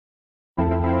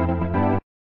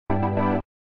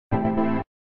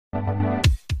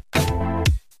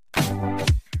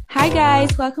Hi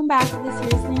guys, welcome back to the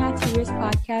Seriously Not Serious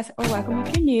podcast, or welcome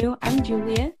if you're new. I'm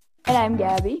Julia, And I'm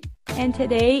Gabby. and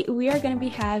today we are going to be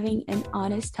having an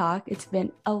honest talk. It's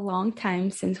been a long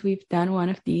time since we've done one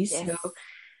of these, Yes. so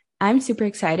I'm super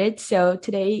excited. So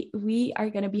today we are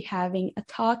going to be having a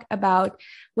talk about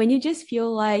when you just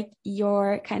feel like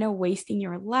you're kind of wasting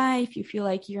your life, you feel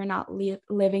like you're not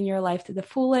living your life to the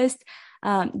fullest,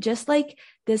 just like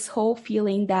this whole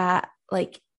feeling that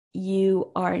like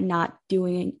you are not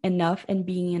doing enough and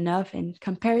being enough, and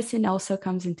comparison also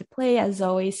comes into play as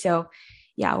always. So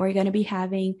yeah, we're going to be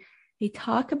having a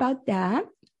talk about that.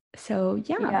 So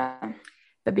yeah. Yeah.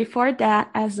 But before that,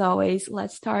 as always,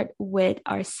 let's start with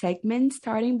our segment,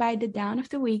 starting by the down of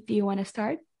the week. Do you want to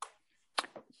start?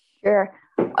 Sure.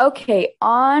 Okay.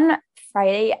 On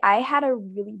Friday, I had a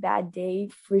really bad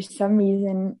day for some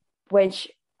reason,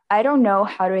 which I don't know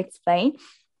how to explain.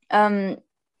 Um,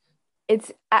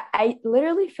 I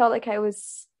literally felt like I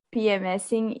was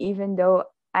PMSing, even though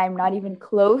I'm not even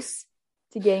close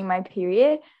to getting my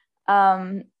period.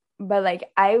 Um, but like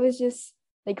I was just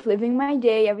like living my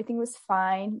day, everything was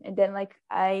fine, and then like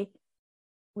I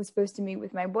was supposed to meet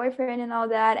with my boyfriend and all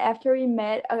that. After we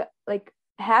met, like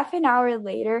half an hour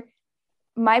later,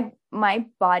 my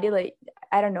body, like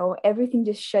I don't know, everything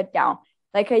just shut down.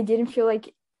 Like I didn't feel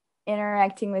like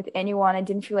interacting with anyone. I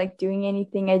didn't feel like doing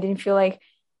anything. I didn't feel like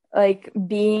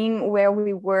being where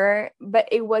we were, but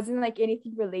it wasn't like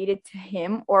anything related to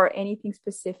him or anything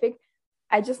specific.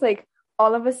 I just like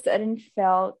all of a sudden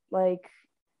felt like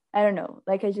I don't know,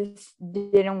 like I just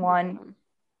didn't want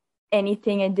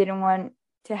anything. I didn't want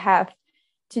to have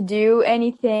to do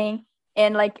anything.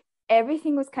 And like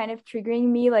everything was kind of triggering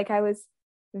me. Like I was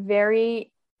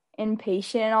very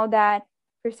impatient and all that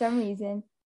for some reason.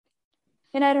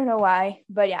 And I don't know why,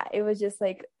 but yeah, it was just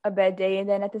like a bad day. And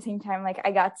then at the same time, like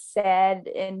I got sad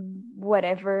and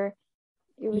whatever.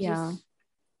 It was Yeah. just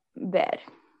bad.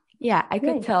 Yeah, I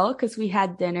could Yeah. tell because we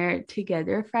had dinner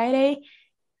together Friday,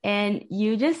 and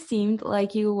you just seemed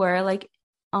like you were like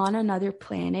on another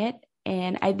planet.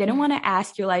 And I didn't want to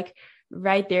ask you like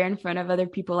right there in front of other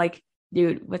people, like,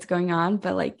 dude, what's going on?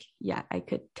 But like, yeah, I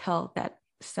could tell that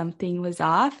something was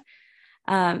off.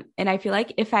 And I feel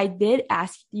like if I did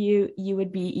ask you, you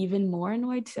would be even more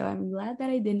annoyed. So I'm glad that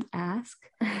I didn't ask.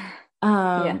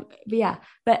 Yeah. But yeah,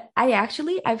 but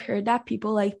I've heard that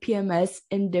people like PMS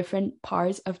in different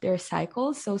parts of their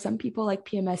cycles. So some people like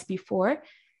PMS before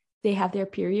they have their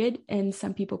period, and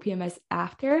some people PMS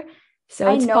after. So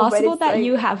I it's know, but possible it's that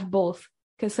you like have both,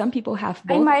 because some people have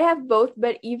I both. might have both,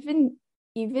 but even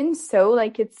so,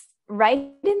 like it's right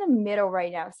in the middle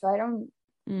right now. So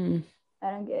Mm.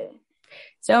 I don't get it.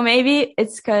 So maybe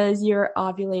it's because you're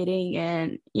ovulating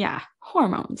and yeah,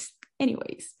 hormones.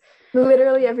 Anyways,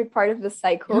 Literally every part of the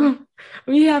cycle,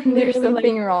 we have there's literally like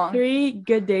something wrong. 3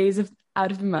 good days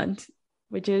out of the month,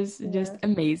 which is just Yeah.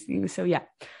 amazing. So yeah.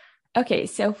 Okay,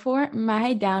 so for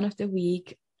my down of the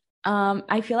week,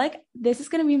 I feel like this is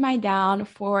gonna be my down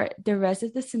for the rest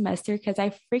of the semester because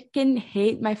I freaking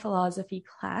hate my philosophy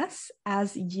class,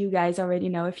 as you guys already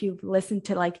know if you've listened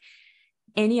to like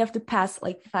any of the past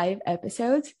like 5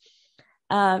 episodes.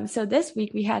 So this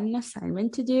week we had an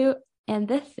assignment to do, and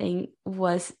the thing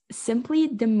was simply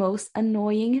the most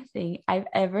annoying thing I've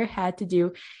ever had to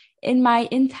do in my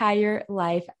entire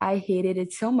life. I hated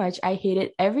it so much. I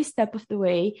hated every step of the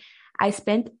way. I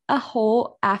spent a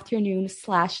whole afternoon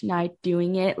slash night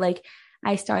doing it. Like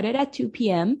I started at 2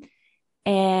 p.m.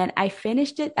 and I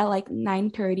finished it at like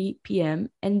 9:30 p.m.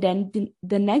 And then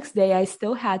the next day I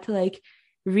still had to like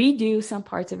redo some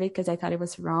parts of it because I thought it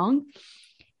was wrong.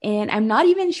 And I'm not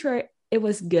even sure it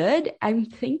was good. I'm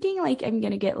thinking like I'm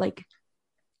gonna get like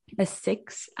a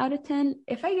 6 out of 10.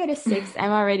 If I get a six, I'm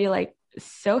already like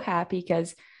so happy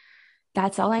because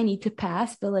that's all I need to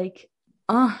pass. But like,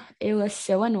 it was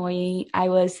so annoying.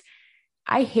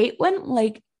 I hate when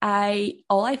like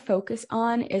all I focus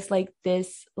on is like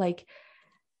this like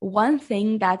one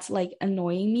thing that's like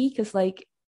annoying me because like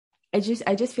I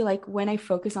just feel like when I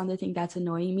focus on the thing that's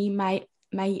annoying me, my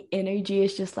energy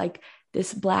is just like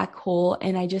this black hole,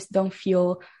 and I just don't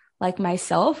feel like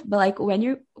myself. But like when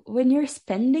you're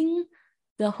spending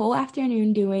the whole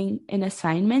afternoon doing an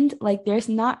assignment, like there's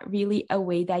not really a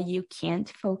way that you can't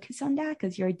focus on that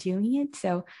because you're doing it.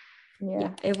 So yeah,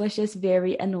 Yeah. it was just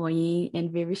very annoying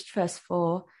and very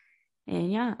stressful.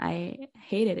 And yeah, I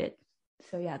hated it.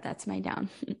 So yeah, that's my down.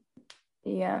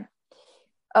 Yeah.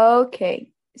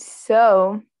 Okay.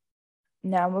 So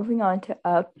now moving on to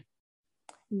up.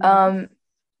 Yeah. Um,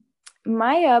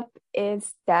 my up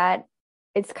is that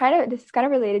this is kind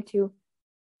of related to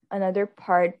another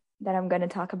part that I'm going to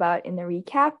talk about in the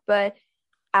recap, but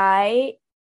I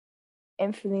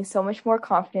am feeling so much more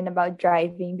confident about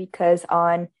driving because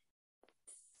on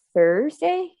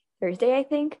Thursday, I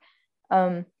think,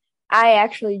 um, I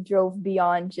actually drove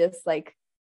beyond just like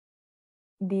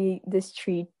the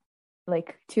street,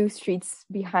 like 2 streets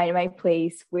behind my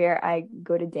place where I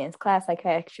go to dance class. Like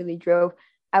I actually drove.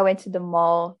 I went to the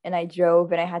mall and I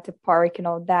drove and I had to park and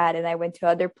all that. And I went to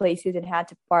other places and had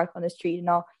to park on the street and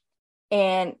all.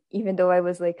 And even though I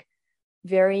was like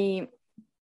very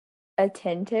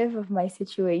attentive of my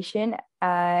situation,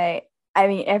 I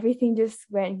mean everything just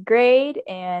went great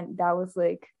and that was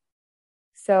like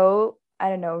so I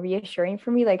don't know, reassuring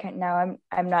for me. Like now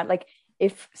I'm not like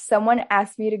if someone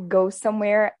asked me to go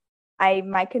somewhere, I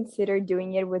might consider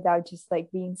doing it without just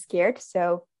like being scared.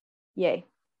 So yay.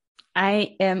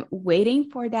 I am waiting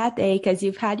for that day because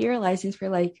you've had your license for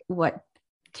like what,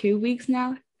 2 weeks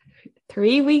now?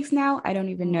 3 weeks now? I don't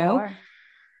even know. More.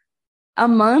 A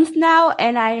month now,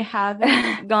 and I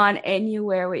haven't gone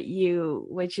anywhere with you,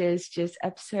 which is just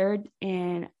absurd.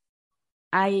 And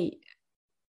I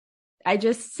I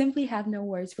just simply have no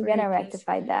words for We're gonna it.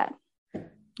 rectify that.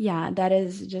 Yeah, that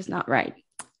is just not right.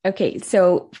 Okay,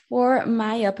 so for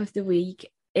my up of the week,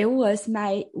 it was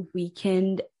my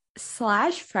weekend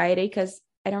slash Friday because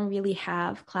I don't really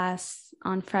have class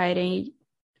on Friday.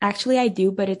 Actually, I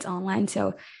do, but it's online,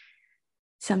 so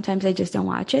sometimes I just don't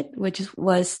watch it,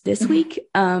 was this week.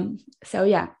 So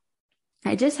yeah,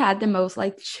 I just had the most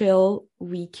like chill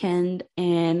weekend,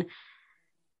 and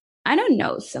I don't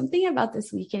know, something about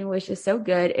this weekend was just so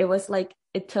good. It was like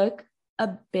it took a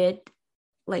bit,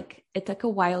 like it took a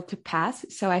while to pass,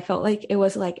 so I felt like it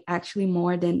was like actually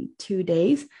more than 2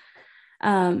 days.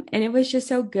 And it was just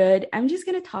so good. I'm just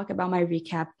gonna talk about my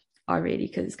recap already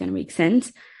because it's gonna make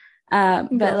sense. But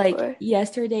Go like for it.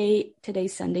 yesterday,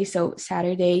 today's Sunday, so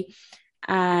Saturday,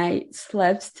 I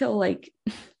slept till like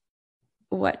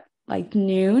what, like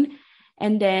noon.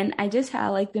 And then I just had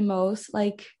like the most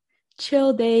like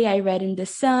chill day. I read in the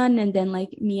sun, and then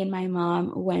like me and my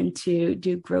mom went to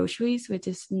do groceries, which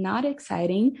is not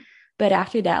exciting. But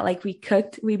after that, like we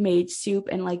cooked, we made soup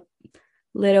and like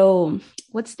little,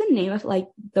 what's the name of like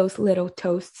those little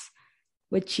toasts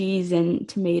with cheese and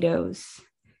tomatoes?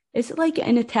 It's like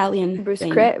an Italian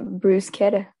thing.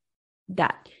 Bruschetta.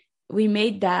 That we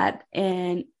made that,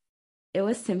 and it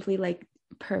was simply like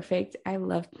perfect. I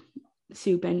love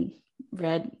soup and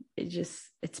bread.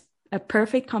 It's a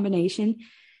perfect combination.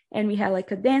 And we had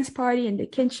like a dance party in the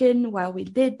kitchen while we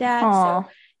did that. So Oh,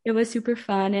 it was super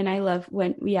fun. And I love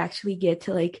when we actually get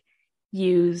to like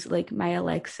use like my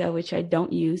Alexa, which I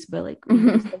don't use, but like we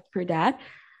use it for that.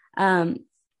 Um,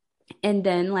 and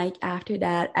then like after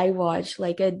that, I watched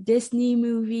like a Disney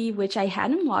movie, which I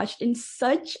hadn't watched in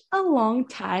such a long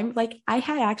time. Like I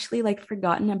had actually like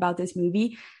forgotten about this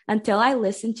movie until I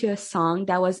listened to a song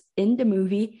that was in the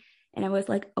movie. And I was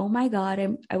like, oh my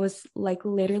God, I was like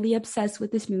literally obsessed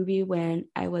with this movie when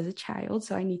I was a child.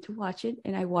 So I need to watch it.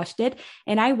 And I watched it.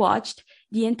 And I watched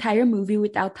the entire movie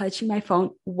without touching my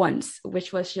phone once,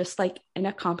 which was just like an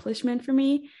accomplishment for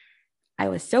me. I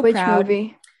was so which proud.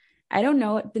 movie? I don't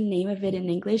know the name of it in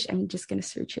English. I'm just going to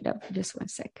search it up for just 1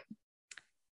 sec.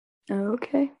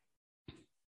 Okay.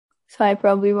 So I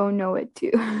probably won't know it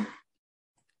too.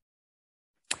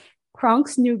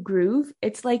 Kronk's New Groove.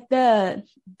 It's like the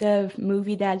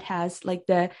movie that has like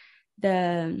the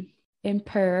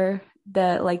emperor,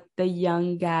 the like the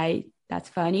young guy that's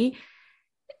funny.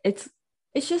 It's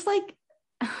it's just like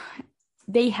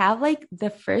they have like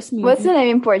the first What's the movie,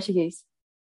 name in Portuguese?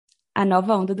 A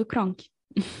Nova Onda do Kronk.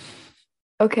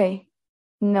 Okay.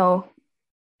 No.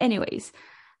 Anyways,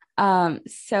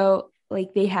 so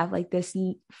like they have like this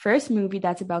first movie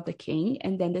that's about the king,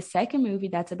 and then the second movie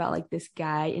that's about like this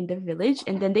guy in the village,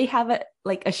 and then they have a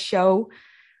like a show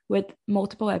with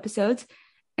multiple episodes.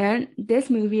 And this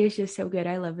movie is just so good.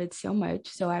 I love it so much.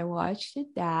 So I watched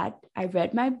that. I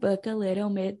read my book a little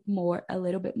bit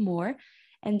more.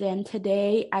 And then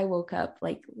today I woke up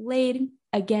like late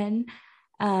again.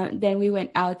 Then we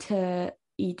went out to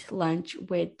eat lunch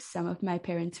with some of my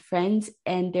parents' friends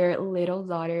and their little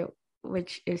daughter,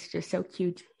 which is just so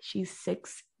cute. She's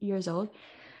 6 years old.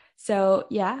 So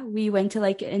yeah, we went to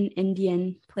like an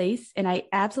Indian place, and I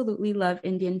absolutely love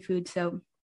Indian food. So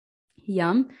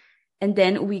yum. And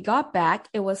then we got back.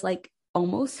 It was like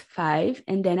almost 5.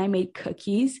 And then I made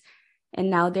cookies, and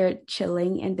now they're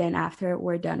chilling. And then after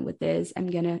we're done with this,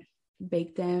 I'm going to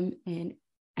bake them and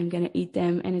I'm going to eat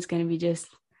them. And it's going to be just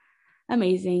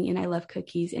amazing. And I love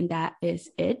cookies. And that is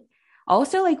it.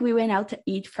 Also, like we went out to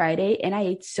eat Friday, and I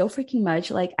ate so freaking much.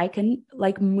 Like I couldn't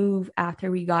like move after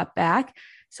we got back.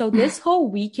 So this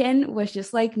whole weekend was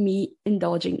just like me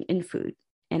indulging in food.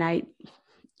 And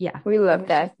yeah, We it love was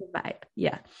just that. the vibe.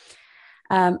 Yeah.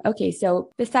 Okay,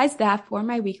 so besides that, for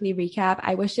my weekly recap,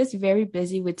 I was just very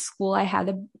busy with school. I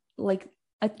had like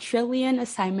a trillion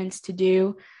assignments to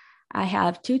do. I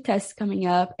have 2 tests coming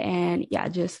up, and yeah,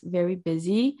 just very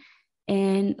busy.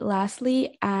 And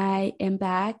lastly, I am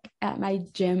back at my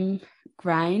gym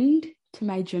grind,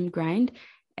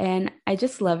 and I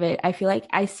just love it. I feel like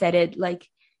I said it like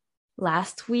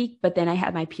last week, but then I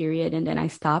had my period and then I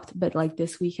stopped. But like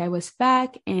this week, I was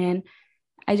back, and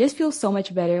I just feel so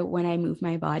much better when I move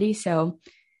my body. So,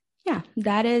 yeah,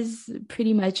 that is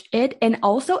pretty much it. And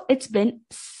also, it's been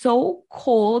so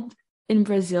cold in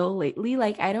Brazil lately.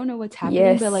 Like, I don't know what's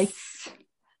happening, but like,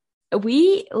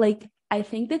 Yes. I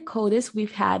think the coldest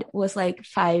we've had was like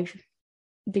 5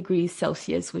 degrees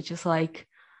Celsius, which is like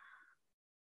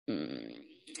mm,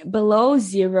 below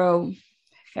 0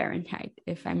 Fahrenheit,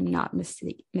 if I'm not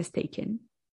mistaken,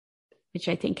 which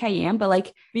I think I am, but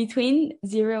like between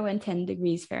 0 and 10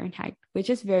 degrees Fahrenheit, which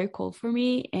is very cold for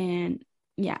me. And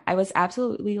yeah, I was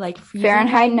absolutely like freezing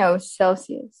Fahrenheit, my no,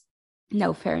 Celsius.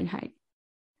 no Fahrenheit.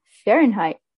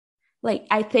 Fahrenheit. Like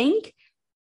I think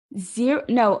zero,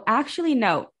 no, actually,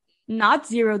 no, not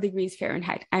 0 degrees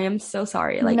Fahrenheit. I am so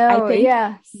sorry. Like I No, think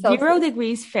yeah, zero Celsius.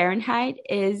 degrees Fahrenheit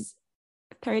is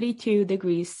 32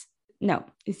 degrees. No,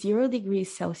 0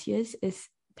 degrees Celsius is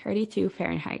 32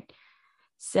 Fahrenheit.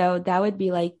 So that would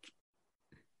be like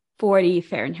 40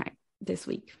 Fahrenheit this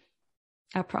week,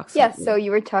 Yeah, so approximately.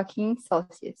 you were talking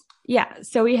Celsius. Yeah.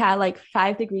 So we had like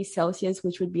 5 degrees Celsius,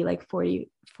 which would be like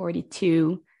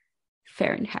 42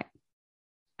 Fahrenheit,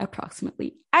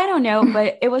 approximately. I don't know,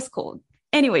 but it was cold.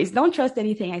 Anyways, don't trust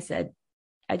anything I said.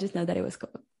 I just know that it was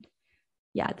cold.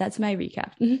 Yeah, that's my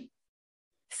recap.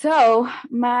 So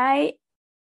my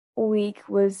week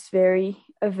was very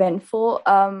eventful.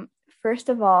 First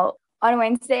of all, on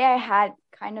Wednesday I had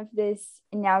kind of this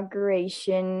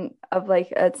inauguration of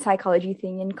like a psychology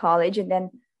thing in college, and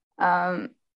then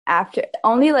after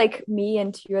only like me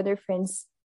and 2 other friends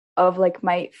of like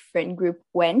my friend group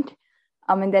went.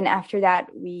 And then after that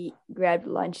we grabbed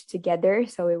lunch together,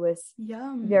 so it was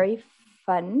Yum. very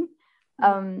fun.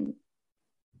 Um,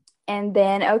 and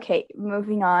then okay,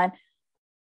 moving on,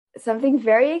 something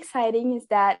very exciting is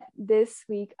that this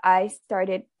week I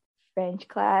started French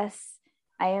class.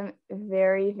 I am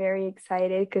very, very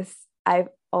excited because I've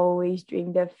always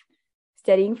dreamed of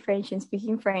studying French and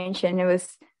speaking French, and it was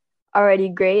already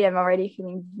great. I'm already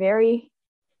feeling very,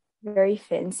 very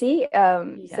fancy.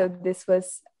 So Yeah. this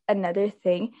was another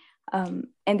thing.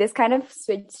 And this kind of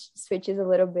switches a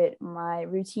little bit my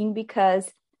routine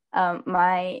because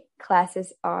my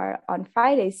classes are on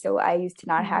Fridays. So I used to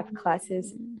not have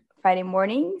classes Friday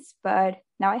mornings, but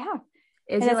now I have.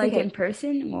 Is And it that's like in okay.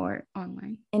 person or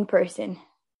online? In person.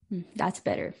 That's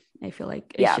better. I feel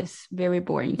like it's Yeah. just very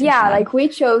boring to Yeah, have like we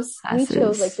chose like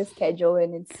classes. the schedule,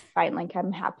 and it's fine. Like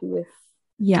I'm happy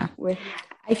Yeah. with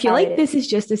I feel how it like is. this is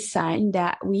just a sign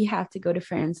that we have to go to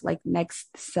France like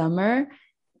next summer.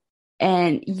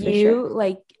 And For sure. you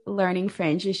like learning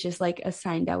French is just like a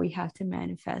sign that we have to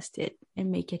manifest it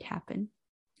and make it happen.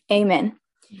 Amen.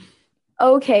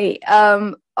 Okay.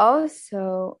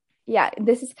 Also, yeah,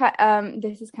 this is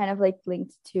kind of like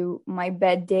linked to my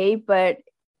bed day, but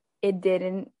it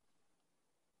didn't.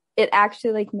 It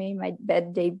actually like made my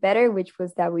bed day better, which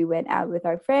was that we went out with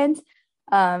our friends.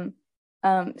 Um,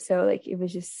 so like it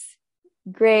was just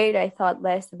great. I thought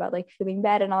less about like feeling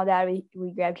bad and all that.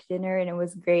 We grabbed dinner and it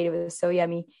was great. It was so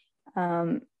yummy.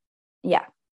 Um, yeah.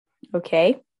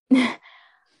 Okay.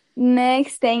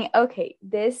 Next thing. Okay,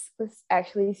 this was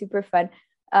actually super fun.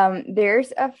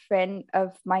 There's a friend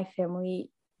of my family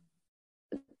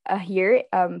here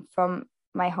from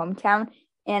my hometown,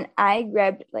 and I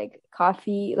grabbed like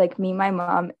coffee, like me, my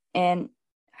mom, and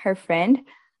her friend,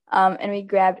 and we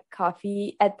grabbed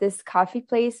coffee at this coffee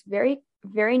place very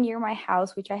very near my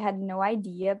house, which I had no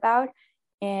idea about,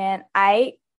 and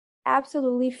I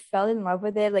absolutely fell in love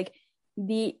with it. Like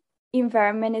the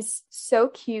environment is so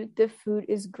cute, the food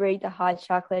is great, the hot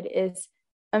chocolate is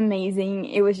amazing.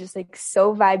 It was just like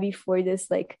so vibey for this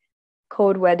like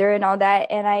cold weather and all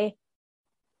that, and I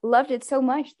loved it so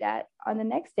much that on the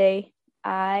next day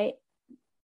I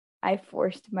I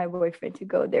forced my boyfriend to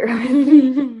go there with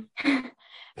me.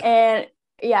 And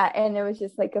yeah, and it was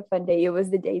just like a fun day. It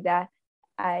was the day that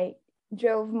I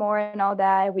drove more and all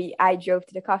that. I drove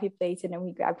to the coffee place and then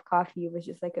we grabbed coffee. It was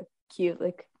just like a cute,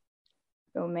 like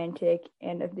romantic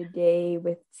end of the day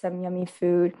with some yummy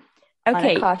food on a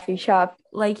Okay, coffee shop.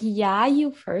 like yeah,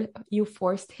 you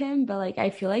forced him, but like I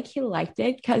feel like he liked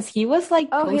it because he was like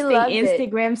Oh, he posting loved it.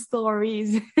 Instagram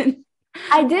stories.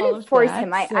 I all didn't of force him.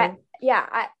 that. I So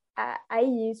yeah, I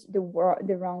used the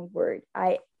wrong word.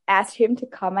 I asked him to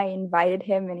come. I invited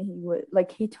him, and he would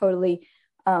like he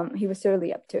was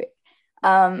totally up to it.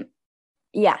 Um,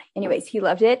 yeah. Anyways, he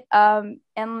loved it. And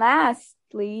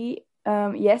lastly,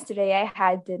 yesterday I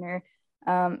had dinner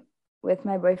with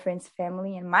my boyfriend's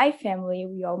family and my family.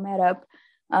 We all met up.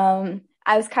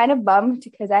 I was kind of bummed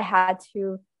because I had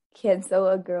to cancel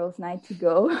a girls' night to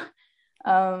go.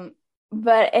 Um,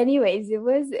 but anyways, it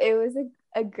was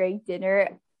a great dinner,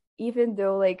 even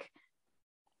though like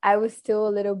I was still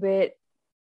a little bit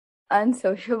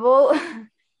unsociable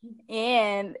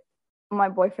and my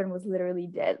boyfriend was literally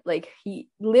dead. Like he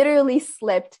literally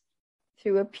slept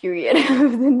through a period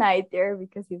of the night there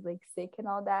because he's like sick and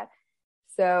all that.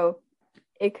 So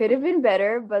it could have been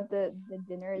better, but the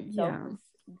dinner itself yeah. was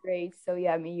great. So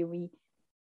yeah, I mean we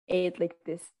ate like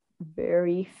this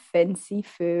very fancy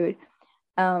food.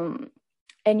 Um,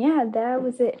 and yeah, that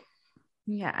was it.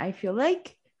 Yeah, I feel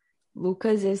like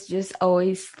Lucas is just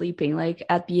always sleeping, like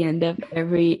at the end of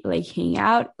every like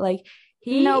hangout. Like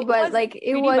No, he but was like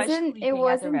pretty much it sleeping at the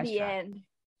wasn't the restaurant. end.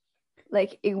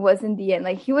 Like it wasn't the end.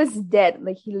 Like he was dead.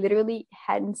 Like he literally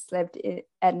hadn't slept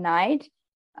at night.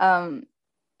 Um,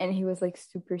 and he was like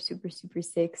super, super, super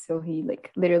sick. So he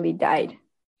like literally died.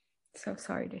 So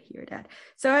sorry to hear that.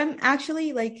 So I'm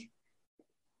actually like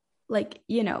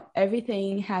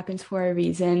everything happens for a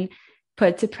reason,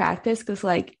 put to practice, because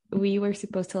like we were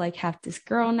supposed to like have this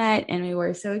girl night and we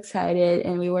were so excited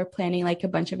and we were planning like a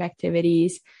bunch of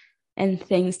activities and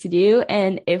things to do.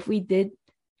 And if we did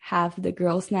have the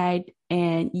girls night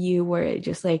and you were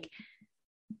just like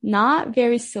not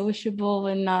very sociable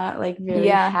and not like very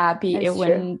Yeah, happy, it that's true.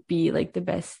 wouldn't be like the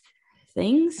best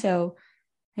thing. So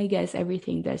I guess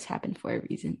everything does happen for a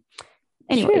reason.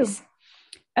 True. Anyways,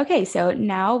 okay, so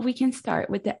now we can start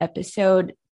with the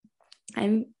episode.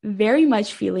 I'm very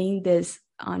much feeling this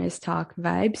honest talk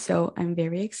vibe, so I'm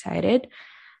very excited.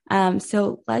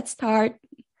 So let's start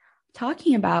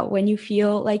talking about when you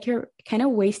feel like you're kind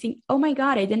of wasting. Oh my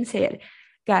God, I didn't say it.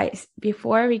 Guys,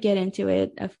 before we get into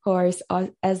it, of course,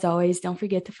 as always, don't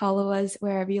forget to follow us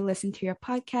wherever you listen to your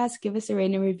podcast. Give us a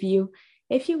rating and review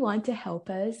if you want to help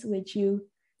us, which you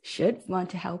should want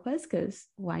to help us because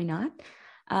why not?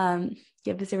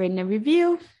 Give us a rating and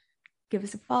review, give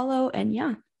us a follow, and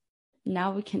yeah,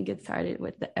 now we can get started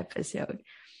with the episode.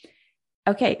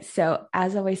 Okay, so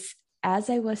as I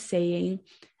was saying,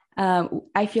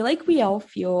 I feel like we all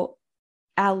feel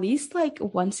at least like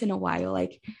once in a while,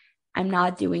 like I'm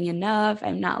not doing enough.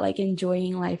 I'm not like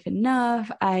enjoying life enough.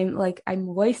 I'm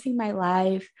wasting my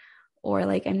life, or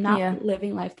like I'm not Yeah.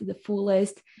 living life to the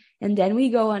fullest. And then we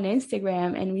go on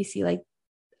Instagram and we see like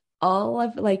all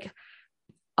of like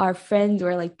our friends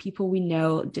or like people we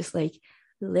know just like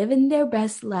living their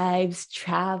best lives,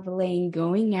 traveling,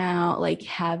 going out, like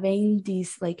having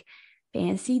these like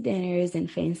fancy dinners and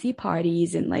fancy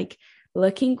parties and like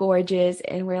looking gorgeous.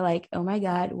 And we're like, oh my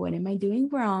God, what am I doing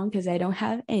wrong? Because I don't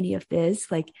have any of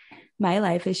this. Like my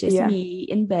life is just Yeah. me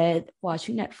in bed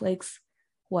watching Netflix.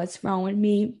 What's wrong with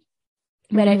me?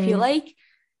 But I feel Mm-hmm. like,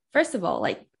 first of all,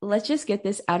 like, let's just get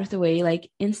this out of the way.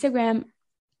 Like, Instagram,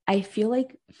 I feel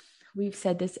like we've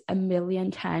said this a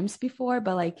million times before,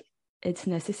 but like it's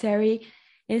necessary.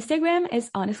 Instagram is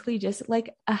honestly just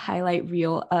like a highlight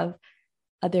reel of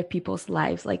other people's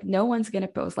lives. Like no one's gonna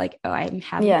post like, oh, I'm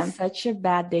having Yeah. such a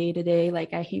bad day today.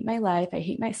 Like I hate my life. I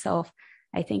hate myself.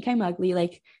 I think I'm ugly.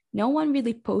 Like no one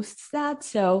really posts that.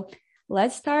 So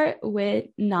let's start with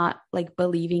not like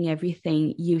believing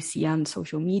everything you see on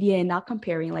social media and not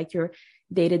comparing like your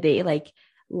day-to-day like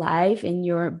life and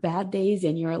your bad days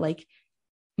and your like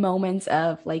moments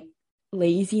of like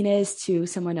laziness to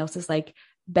someone else's like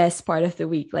best part of the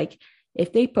week. Like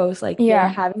if they post like they're Yeah.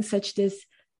 having such this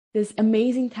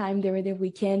amazing time during the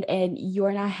weekend and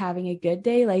you're not having a good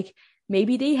day, like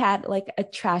maybe they had like a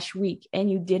trash week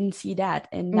and you didn't see that,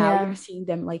 and now you're Yeah. seeing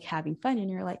them like having fun and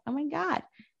you're like, oh my God,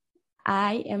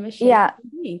 I am a shitty Yeah.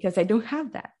 human being because I don't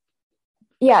have that.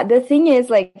 Yeah. The thing is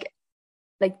like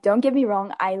don't get me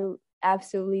wrong, I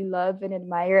absolutely love and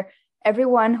admire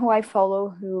everyone who I follow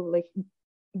who like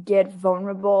get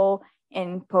vulnerable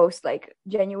and post like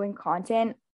genuine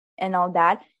content and all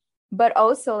that. But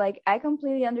also like I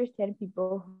completely understand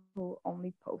people who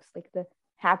only post like the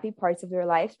happy parts of their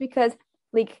lives because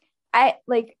like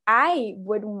I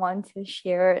wouldn't want to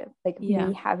share like Yeah.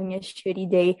 me having a shitty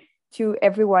day to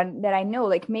everyone that I know.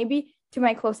 Like maybe to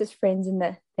my closest friends in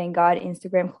the thank God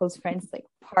Instagram close friends, like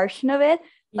portion of it.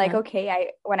 Like Yeah. okay,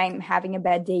 I when I'm having a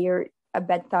bad day or a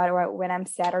bad thought or when I'm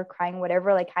sad or crying,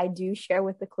 whatever, like I do share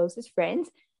with the closest friends.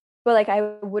 But like I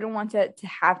wouldn't want to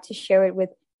have to share it with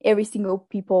every single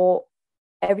people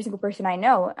every single person I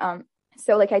know.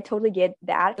 So like I totally get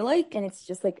that. Like, And it's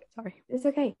just like, sorry. it's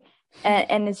okay.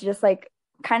 And it's just like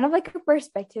kind of like a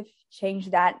perspective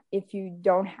change that if you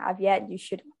don't have yet, you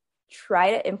should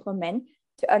try to implement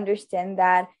to understand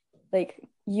that like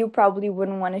you probably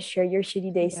wouldn't want to share your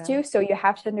shitty days Yeah. too. So you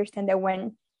have to understand that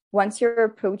once you're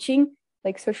approaching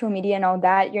like social media and all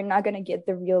that, you're not gonna get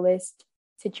the realist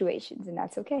situations, and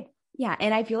that's okay. Yeah,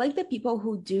 and I feel like the people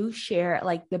who do share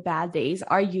like the bad days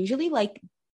are usually like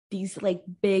these like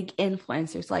big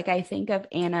influencers. Like I think of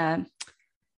Anna,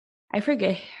 I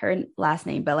forget her last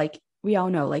name, but like we all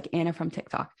know like Anna from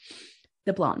TikTok,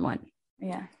 the blonde one.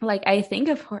 Yeah. Like I think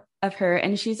of her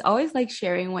and she's always like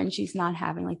sharing when she's not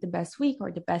having like the best week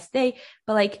or the best day,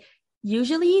 but like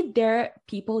usually there are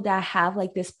people that have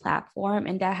like this platform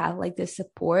and that have like this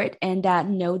support and that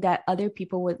know that other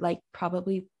people would like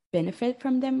probably benefit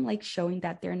from them like showing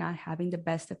that they're not having the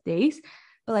best of days.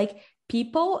 But like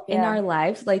people in our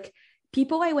lives, like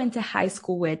people I went to high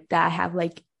school with that have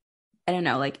like I don't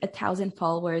know, like 1,000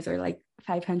 followers or like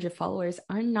 500 followers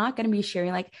are not going to be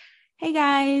sharing like, hey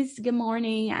guys, good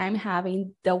morning. I'm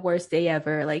having the worst day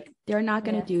ever. Like they're not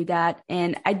going to do that.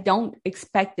 And I don't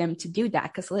expect them to do that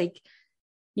because like,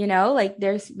 you know, like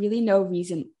there's really no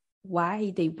reason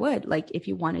why they would. Like if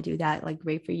you want to do that, like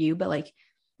great for you. But like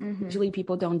usually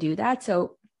people don't do that.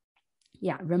 So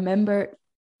yeah, remember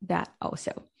that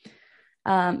also.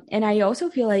 And I also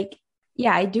feel like,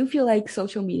 yeah, I do feel like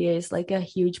social media is like a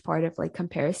huge part of like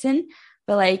comparison,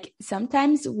 but like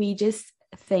sometimes we just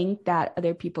think that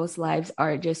other people's lives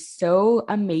are just so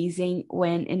amazing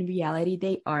when in reality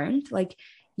they aren't. Like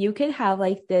you could have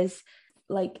like this,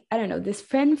 like, I don't know, this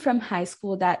friend from high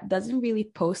school that doesn't really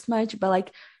post much, but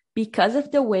like because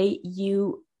of the way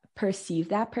you perceive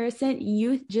that person,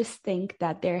 you just think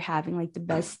that they're having like the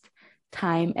best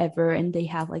time ever and they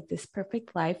have like this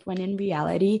perfect life when in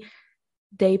reality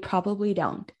they probably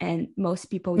don't and most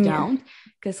people don't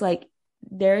because like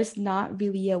there's not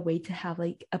really a way to have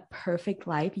like a perfect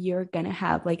life. You're gonna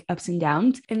have like ups and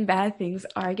downs and bad things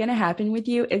are gonna happen with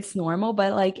you. It's normal,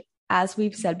 but like as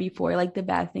we've said before, like the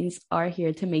bad things are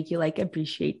here to make you like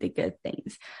appreciate the good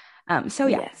things. So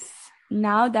yeah,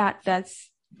 now that that's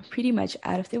pretty much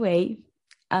out of the way,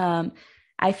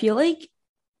 I feel like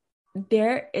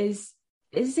there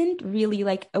isn't really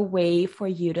like a way for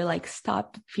you to like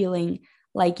stop feeling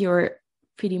like you're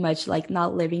pretty much like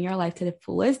not living your life to the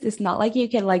fullest. It's not like you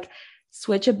can like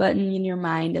switch a button in your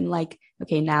mind and like,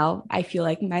 okay, now I feel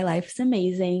like my life's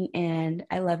amazing and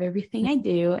I love everything I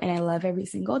do and I love every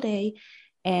single day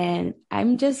and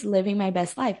I'm just living my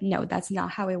best life. No, that's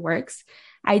not how it works.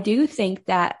 I do think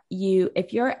that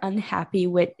if you're unhappy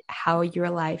with how your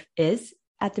life is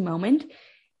at the moment,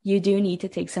 you do need to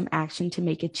take some action to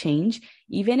make a change,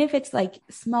 even if it's like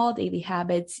small daily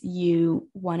habits you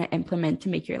want to implement to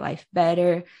make your life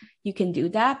better. You can do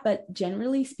that. But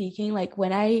generally speaking, like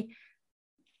when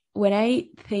I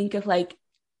think of like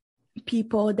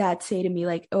people that say to me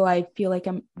like, oh, I feel like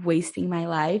I'm wasting my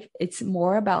life, it's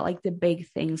more about like the big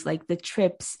things, like the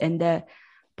trips and the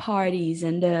parties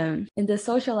and the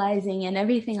socializing and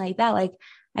everything like that. Like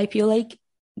I feel like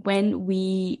when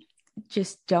we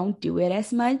just don't do it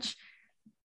as much,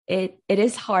 it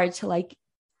is hard to like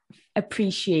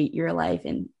appreciate your life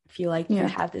and feel like you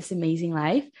have this amazing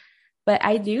life. But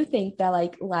I do think that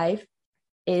like life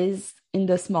is in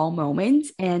the small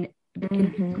moments and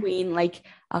in between like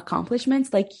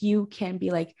accomplishments. Like you can be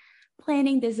like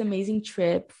planning this amazing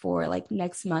trip for like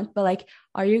next month, but like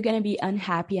are you going to be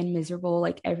unhappy and miserable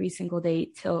like every single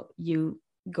day till you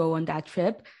go on that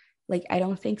trip? Like I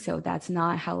don't think so. That's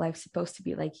not how life's supposed to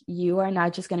be. Like you are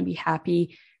not just going to be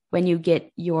happy when you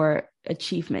get your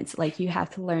achievements. Like you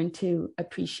have to learn to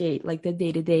appreciate like the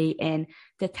day to day and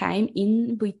the time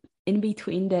in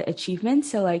between the achievements.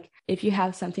 So like if you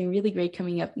have something really great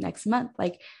coming up next month,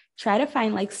 like try to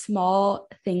find like small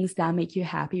things that make you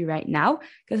happy right now,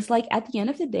 because like at the end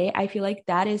of the day I feel like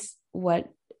that is what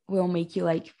will make you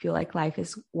like feel like life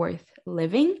is worth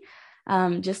living.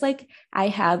 Just like I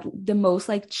had the most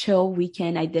like chill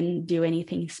weekend. I didn't do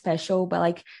anything special, but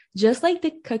like just like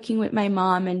the cooking with my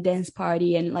mom and dance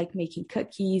party and like making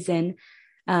cookies and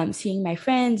seeing my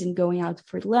friends and going out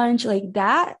for lunch, like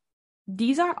that,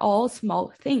 these are all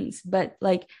small things, but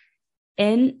like,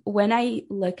 and when I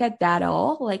look at that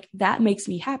all, like that makes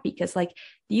me happy because like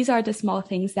these are the small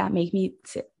things that make me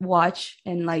watch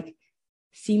and like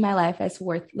see my life as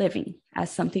worth living,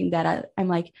 as something that I'm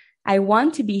like, I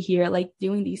want to be here, like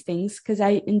doing these things because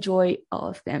I enjoy all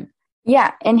of them.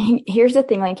 Yeah. And here's the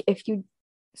thing, like if you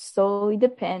solely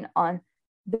depend on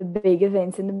the big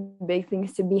events and the big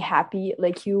things to be happy,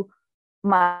 like you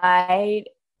might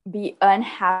be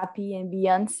unhappy and be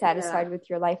Yeah. unsatisfied with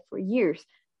your life for years.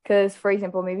 Because, for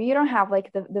example, maybe you don't have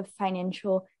like the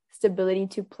financial stability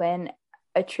to plan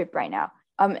a trip right now.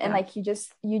 And Yeah. like you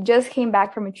just came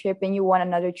back from a trip and you want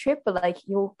another trip, but like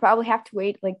you'll probably have to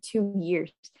wait like 2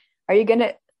 years. Are you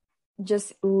gonna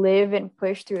just live and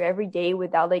push through every day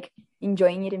without like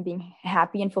enjoying it and being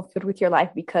happy and fulfilled with your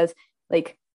life because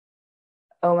like,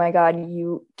 oh my God,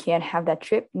 you can't have that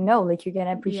trip? No, like you're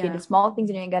gonna appreciate the Yeah. small things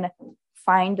and you're gonna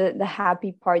find the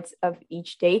happy parts of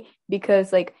each day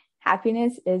because like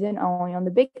happiness isn't only on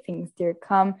the big things. They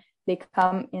come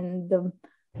in the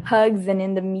hugs and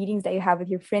in the meetings that you have with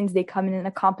your friends. They come in an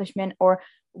accomplishment or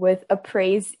with a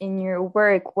praise in your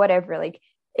work, whatever. Like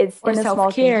it's Or in the small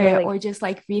things where self-care, like or just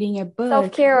like reading a book,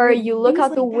 self-care, or or you look things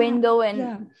out the like that. window and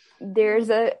Yeah. there's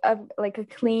a like a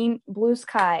clean blue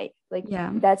sky. Like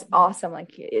Yeah. that's awesome.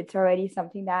 Like it's already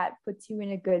something that puts you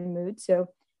in a good mood. So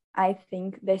I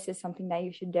think this is something that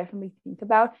you should definitely think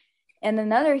about. And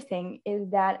another thing is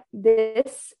that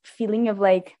this feeling of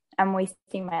like I'm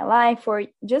wasting my life or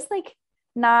just like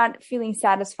not feeling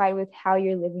satisfied with how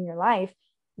you're living your life,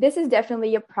 this is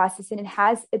definitely a process and it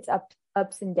has its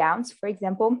ups and downs. For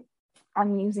example,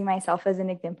 I'm using myself as an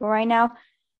example right now.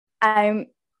 I'm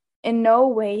in no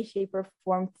way, shape, or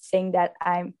form saying that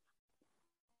I'm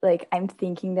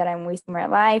thinking that I'm wasting my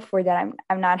life or that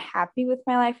I'm not happy with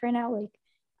my life right now. Like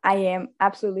I am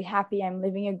absolutely happy. I'm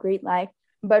living a great life.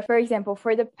 But for example,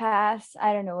 for the past,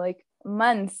 I don't know, like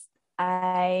months,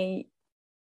 I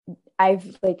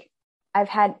I've like I've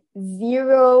had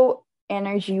zero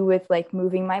energy with like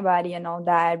moving my body and all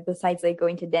that besides like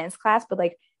going to dance class, but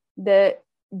like the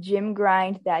gym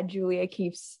grind that Julia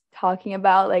keeps talking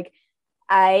about, like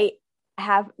I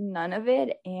have none of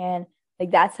it and like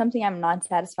that's something I'm not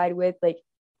satisfied with. Like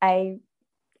I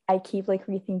I keep like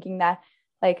rethinking that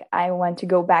like I want to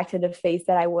go back to the phase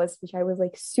that I was, which I was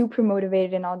like super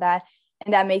motivated and all that.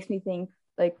 And that makes me think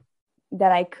like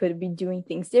that I could be doing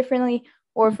things differently.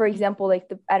 Or for Mhm. example, like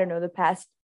the I don't know, the past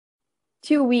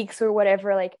 2 weeks or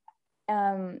whatever, like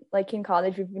in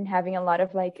college we've been having a lot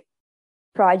of like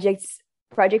projects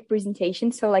project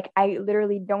presentations. So like I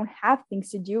literally don't have things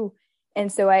to do.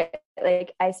 And so I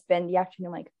spend the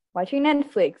afternoon like watching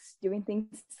Netflix, doing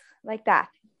things like that.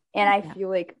 And I Yeah. feel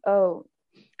like, oh,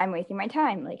 I'm wasting my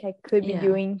time. Like I could be Yeah.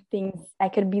 doing things, I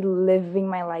could be living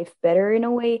my life better in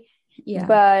a way. Yeah.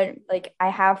 But like I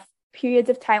have periods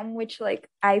of time which like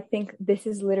I think this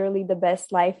is literally the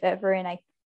best life ever. And I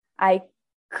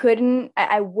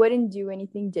I wouldn't do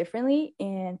anything differently.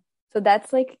 And so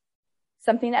that's like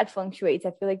something that fluctuates.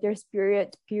 I feel like there's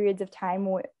periods of time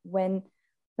when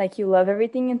like you love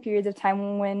everything and periods of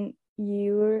time when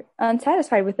you're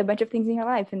unsatisfied with a bunch of things in your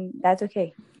life, and that's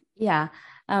okay. Yeah.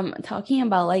 Talking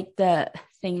about like the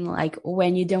thing, like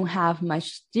when you don't have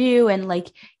much to do and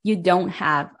like you don't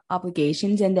have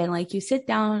obligations, and then like you sit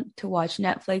down to watch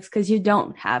Netflix because you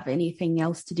don't have anything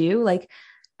else to do. Like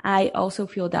I also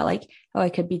feel that like, oh, I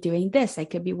could be doing this, I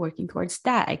could be working towards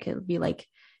that, I could be like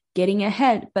getting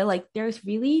ahead, but like there's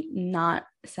really not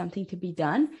something to be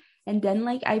done. And then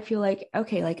like I feel like,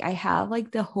 okay, like I have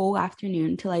like the whole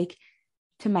afternoon to like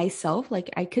to myself,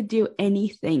 like I could do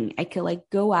anything. I could like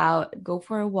go out, go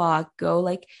for a walk, go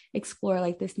like explore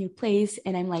like this new place,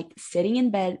 and I'm like sitting in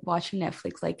bed watching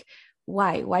Netflix. Like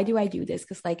why do I do this?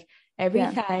 Because like every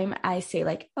Yeah. time I say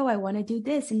like, oh, I want to do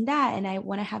this and that, and I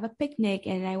want to have a picnic,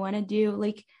 and I want to do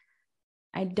like,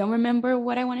 I don't remember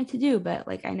what I wanted to do, but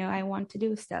like I know I want to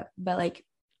do stuff, but like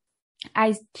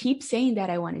I keep saying that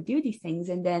I want to do these things.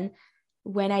 And then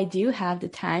when I do have the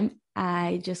time,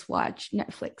 I just watch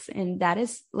Netflix. And that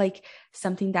is like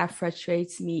something that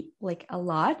frustrates me like a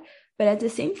lot. But at the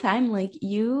same time, like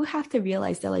you have to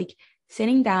realize that like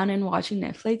sitting down and watching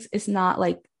Netflix is not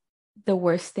like the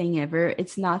worst thing ever.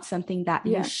 It's not something that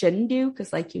you Yeah. shouldn't do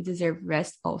because like you deserve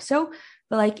rest also.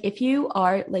 But like if you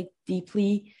are like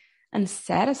deeply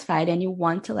unsatisfied and you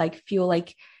want to like feel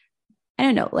like, I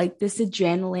don't know, like this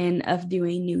adrenaline of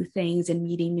doing new things and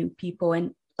meeting new people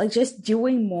and like just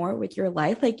doing more with your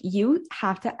life, like you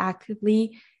have to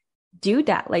actively do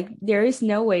that. Like there is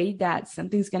no way that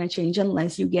something's going to change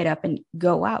unless you get up and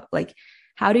go out. Like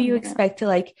how do you Yeah. expect to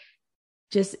like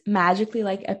just magically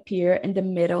like appear in the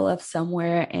middle of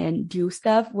somewhere and do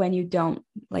stuff when you don't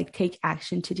like take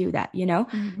action to do that, you know?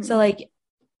 So Hmm. like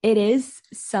it is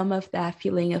some of that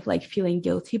feeling of like feeling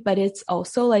guilty, but it's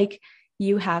also like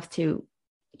you have to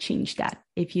change that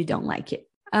if you don't like it.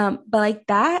 But like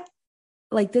that,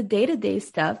 like the day-to-day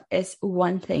stuff is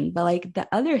one thing, but like the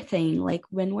other thing, like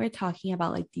when we're talking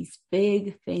about like these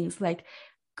big things, like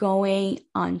going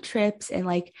on trips, and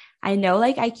like I know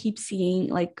like I keep seeing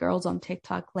like girls on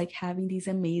TikTok like having these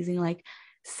amazing like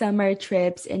summer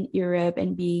trips in Europe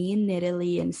and being in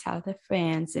Italy and south of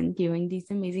France and doing these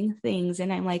amazing things.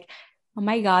 And I'm like, oh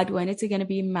my God, when is it going to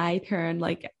be my turn?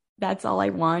 Like, that's all I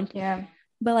want. Yeah.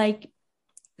 But like,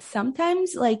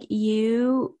 sometimes like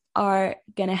you are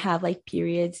going to have like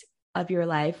periods of your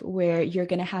life where you're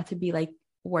going to have to be like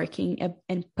working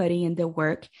and putting in the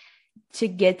work to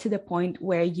get to the point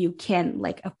where you can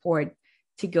like afford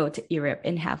to go to Europe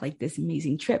and have like this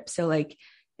amazing trip. So like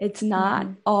it's not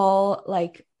all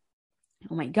like,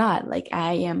 oh my God, like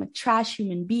I am a trash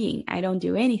human being. I don't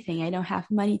do anything. I don't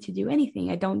have money to do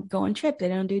anything. I don't go on trips. I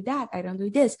don't do that. I don't do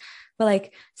this. But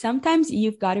like sometimes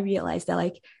you've got to realize that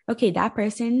like, okay, that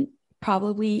person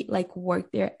probably like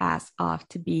worked their ass off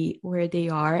to be where they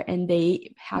are and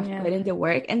they have put in the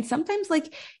work. And sometimes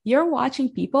like you're watching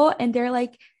people and they're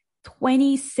like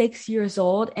 26 years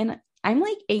old and I'm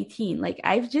like 18. Like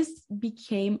I've just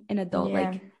became an adult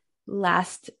like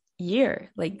last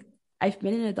year. Like I've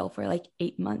been an adult for like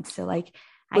 8 months. So like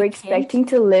we're expecting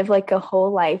to live like a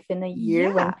whole life in a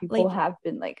year when people like, have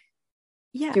been like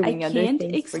doing other things. I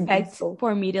can't expect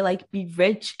for me to like be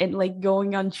rich and like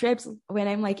going on trips when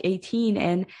I'm like 18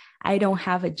 and I don't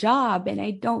have a job and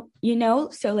I don't, you know,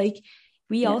 so like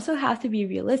we also have to be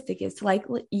realistic. It's like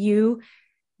you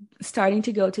starting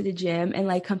to go to the gym and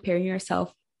like comparing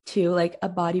yourself to like a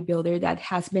bodybuilder that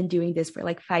has been doing this for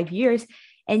like 5 years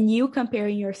and you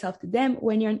comparing yourself to them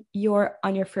when you're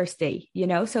on your first day, you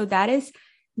know? So that is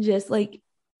just like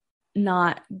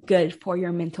not good for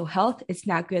your mental health. It's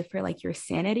not good for like your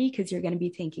sanity because you're going to be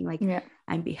thinking like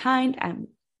I'm behind, I'm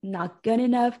not good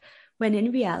enough, when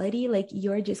in reality like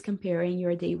you're just comparing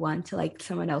your day one to like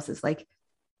someone else's like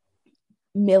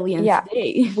millionth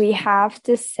day. We have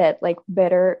to set like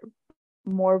better,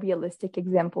 more realistic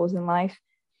examples in life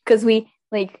because we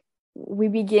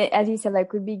begin, as you said,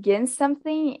 like we begin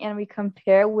something and we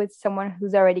compare with someone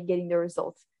who's already getting the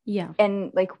results.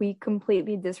 And like we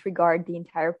completely disregard the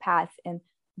entire path and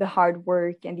the hard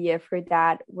work and the effort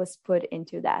that was put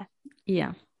into that.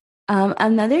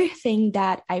 Another thing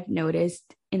that I've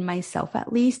noticed in myself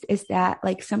at least is that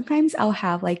like sometimes I'll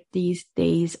have like these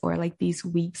days or like these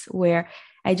weeks where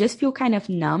I just feel kind of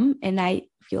numb and I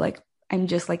feel like I'm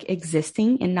just like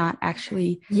existing and not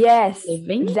actually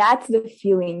living. That's the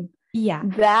feeling.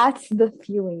 That's the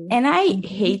feeling. And I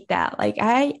hate that. Like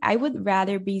I would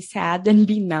rather be sad than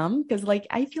be numb because like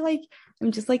I feel like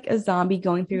I'm just like a zombie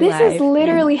going through life. This is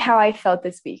literally how I felt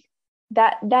this week.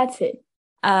 That's it.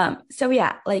 So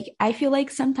yeah, like I feel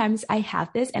like sometimes I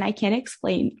have this and I can't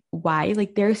explain why.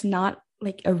 Like there's not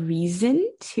like a reason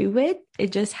to it.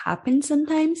 It just happens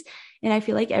sometimes. And I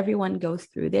feel like everyone goes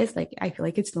through this. Like I feel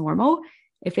like it's normal.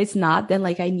 If it's not, then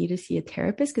like I need to see a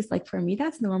therapist because like for me,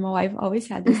 that's normal. I've always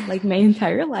had this like my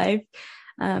entire life.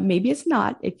 Maybe it's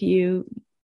not. If you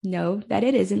know that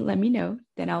it isn't, let me know.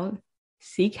 Then I'll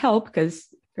seek help because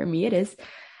for me it is.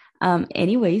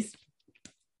 Anyways,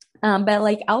 but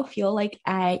like I'll feel like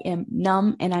I am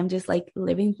numb and I'm just like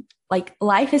living, like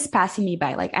life is passing me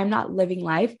by. Like I'm not living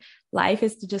life. Life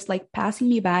is just like passing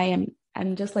me by and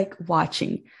I'm just like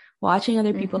watching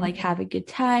other people like have a good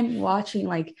time, watching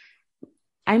like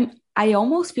I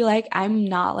almost feel like I'm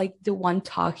not like the one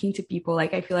talking to people.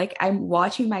 Like I feel like I'm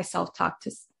watching myself talk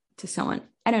to someone.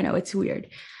 I don't know, it's weird.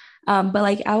 But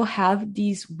like I'll have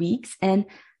these weeks and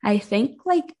I think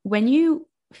like when you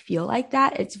feel like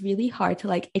that, it's really hard to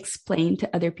like explain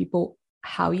to other people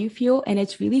how you feel. And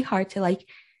it's really hard to like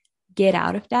get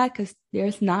out of that because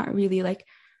there's not really like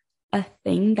a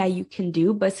thing that you can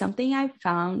do. But something I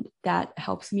found that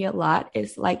helps me a lot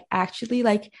is like actually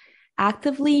like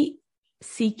actively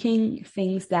seeking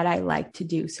things that I like to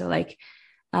do. So like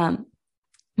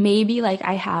maybe like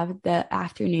I have the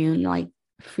afternoon like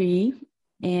free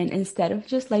and instead of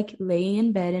just like laying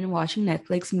in bed and watching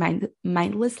Netflix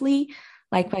mindlessly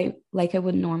like I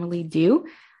would normally do,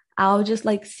 I'll just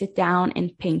like sit down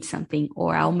and paint something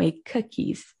or I'll make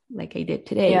cookies like I did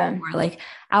today or like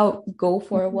I'll go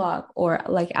for a walk or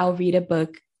like I'll read a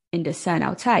book in the sun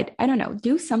outside. I don't know,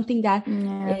 do something that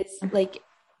is like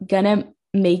gonna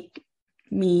make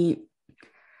me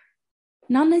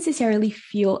not necessarily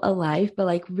feel alive, but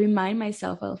like remind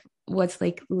myself of what's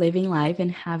like living life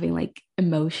and having like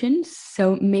emotions.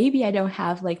 So maybe I don't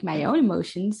have like my own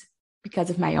emotions because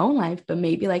of my own life, but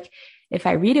maybe like if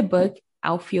I read a book,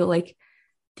 I'll feel like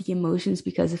the emotions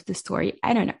because of the story.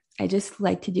 I don't know. I just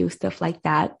like to do stuff like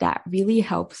that. That really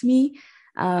helps me.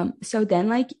 So then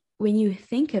like when you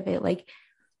think of it, like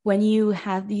when you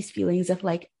have these feelings of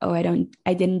like, oh, I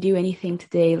didn't do anything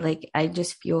today. Like I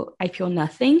feel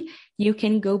nothing. You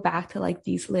can go back to like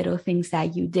these little things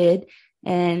that you did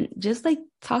and just like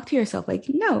talk to yourself like,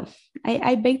 no,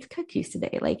 I baked cookies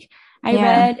today. Like I Yeah.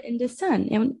 read in the sun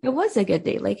and it was a good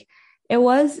day. Like it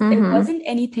Mm-hmm. wasn't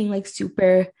anything like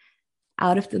super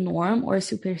out of the norm or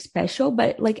super special,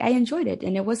 but like I enjoyed it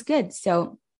and it was good.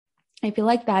 So I feel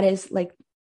like that is like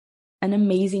an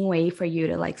amazing way for you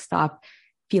to like stop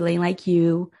feeling like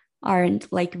you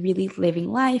aren't like really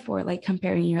living life or like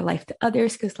comparing your life to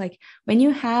others. Cause like when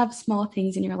you have small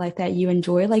things in your life that you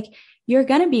enjoy, like you're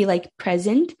gonna be like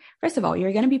present. First of all,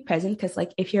 you're gonna be present because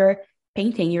like if you're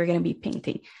painting, you're gonna be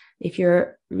painting. If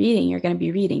you're reading, you're gonna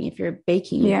be reading. If you're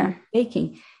baking, you're gonna Yeah. be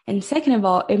baking. And second of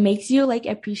all, it makes you like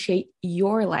appreciate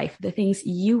your life, the things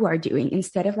you are doing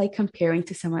instead of like comparing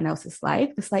to someone else's life.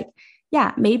 It's like,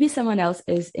 yeah, maybe someone else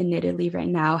is in Italy right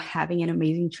now having an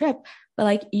amazing trip, but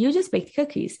like you just baked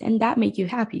cookies and that makes you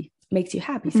happy.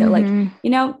 So like,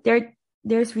 Mm-hmm.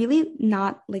 there's really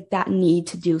not like that need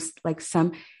to do like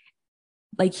some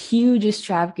like huge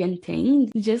extravagant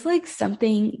thing, just like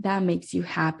something that makes you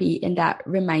happy and that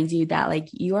reminds you that like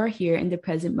you are here in the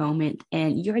present moment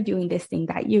and you're doing this thing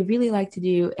that you really like to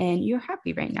do and you're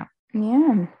happy right now.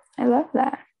 Yeah. I love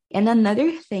that. And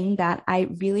another thing that I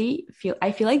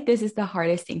feel like this is the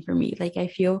hardest thing for me. Like I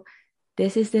feel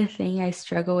this is the thing I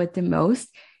struggle with the most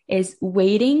is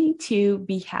waiting to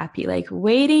be happy, like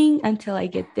waiting until I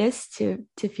get this to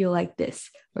feel like this,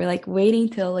 or like waiting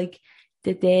till like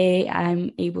the day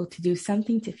I'm able to do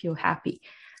something to feel happy.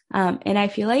 And I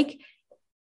feel like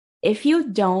if you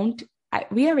don't,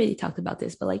 we already talked about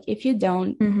this, but like if you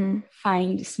don't Mm-hmm.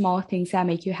 find small things that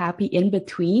make you happy in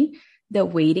between the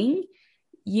waiting,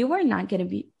 you are not going to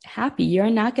be happy. You're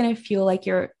not going to feel like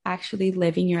you're actually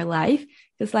living your life.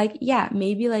 It's like, yeah,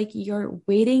 maybe like you're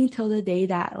waiting till the day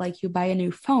that like you buy a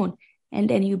new phone and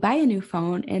then you buy a new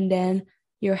phone and then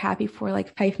you're happy for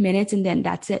like 5 minutes and then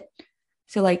that's it.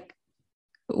 So like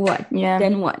what? Yeah.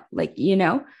 Then what? Like, so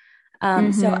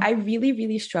Mm-hmm. I really,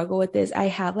 really struggle with this. I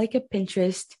have like a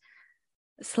Pinterest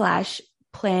slash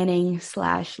planning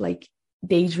slash like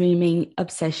daydreaming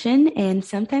obsession. And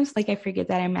sometimes like I forget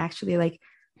that I'm actually like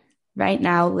right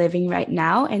now, living right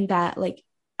now, and that like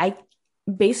I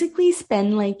basically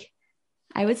spend like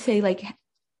I would say like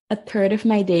a third of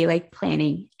my day like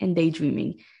planning and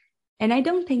daydreaming. And I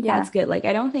don't think that's Yeah. good. Like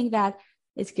I don't think that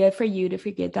it's good for you to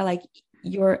forget that like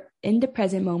you're in the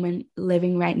present moment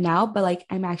living right now, but like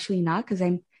I'm actually not because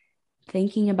I'm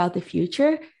thinking about the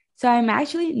future. So I'm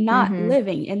actually not Mm-hmm.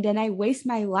 living. And then I waste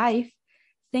my life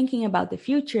thinking about the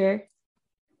future.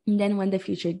 And then when the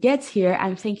future gets here,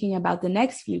 I'm thinking about the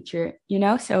next future.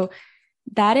 So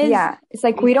that is, Yeah. It's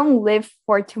like we don't live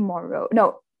for tomorrow.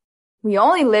 No, we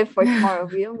only live for tomorrow.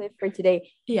 We don't live for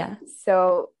today. yeah,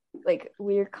 So like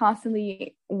we're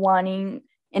constantly wanting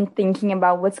and thinking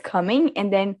about what's coming.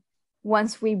 And then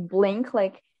once we blink,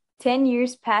 like 10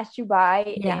 years passed you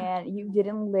by yeah, and you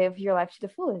didn't live your life to the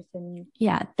fullest. And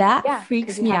yeah. That yeah, because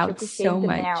freaks you me have to out so appreciate the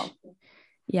much. now.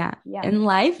 Yeah. Yeah. And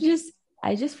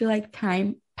I just feel like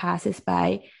time passes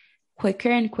by quicker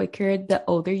and quicker the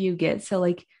older you get. So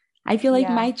like, I feel like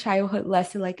Yeah. my childhood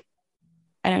lasted like,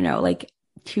 I don't know, like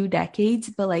 2 decades,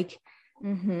 but like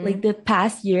Mm-hmm. the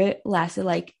past year lasted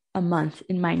like a month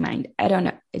in my mind. I don't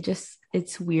know.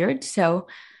 It's weird. So,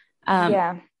 um,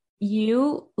 Yeah.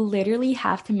 you literally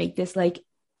have to make this like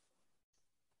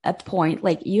a point.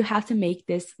 Like you have to make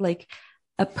this like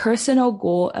a personal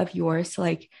goal of yours to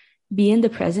like be in the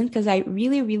present because I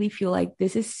really, really feel like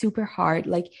this is super hard.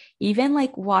 Like even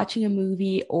like watching a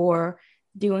movie or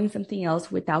doing something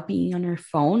else without being on your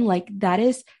phone, like that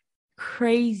is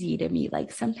crazy to me.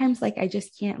 Like sometimes like I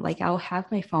just can't, like I'll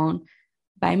have my phone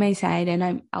by my side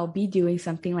and I'll be doing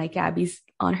something like Abby's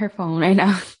on her phone right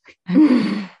now.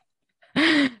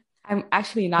 I'm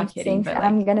actually not kidding, but like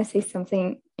I'm gonna say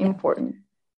something yeah. important.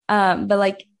 But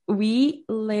like we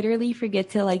literally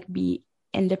forget to like be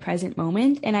in the present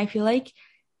moment. And I feel like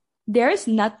there's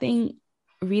nothing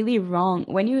really wrong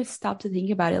when you stop to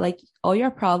think about it. Like all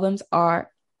your problems are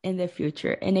in the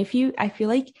future. And I feel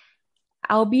like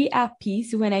I'll be at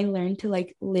peace when I learn to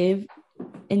like live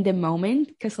in the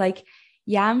moment. Cause like,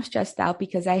 yeah, I'm stressed out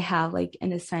because I have like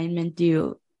an assignment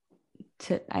due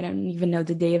to, I don't even know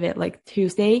the day of it, like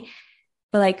Tuesday.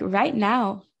 But like right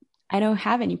now, I don't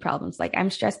have any problems. Like I'm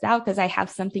stressed out because I have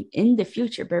something in the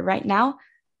future. But right now,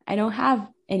 I don't have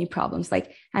any problems.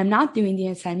 Like I'm not doing the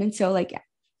assignment. So like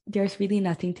there's really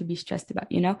nothing to be stressed about?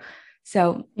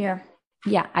 So Yeah.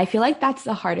 yeah, I feel like that's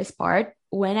the hardest part.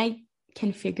 When I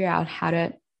can figure out how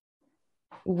to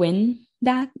win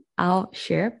that, I'll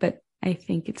share. But I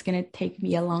think it's gonna take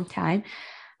me a long time.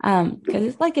 Because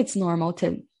it's like it's normal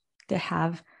to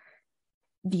have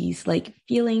these like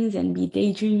feelings and be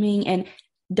daydreaming. And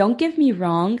don't get me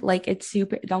wrong, like it's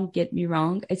super, don't get me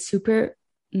wrong, it's super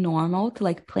normal to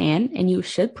like plan, and you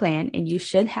should plan, and you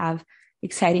should have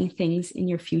exciting things in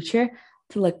your future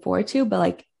to look forward to, but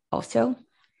like also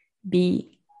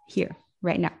be here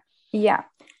right now. Yeah.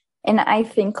 And I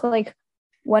think like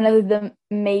one of the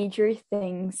major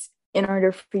things in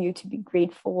order for you to be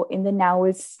grateful in the now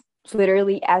is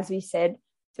literally, as we said,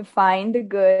 to find the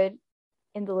good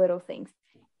in the little things.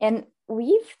 And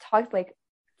we've talked like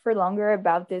for longer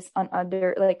about this on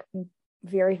other like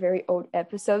very, very old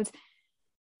episodes,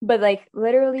 but like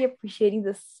literally appreciating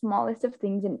the smallest of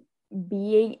things and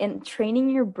being and training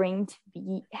your brain to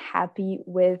be happy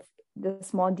with the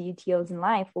small details in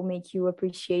life will make you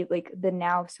appreciate like the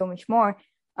now so much more.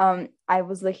 I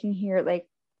was looking here, like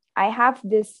I have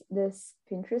this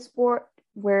Pinterest board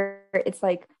where it's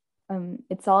like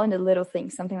it's all in the little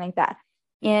things, something like that.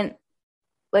 And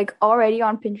like already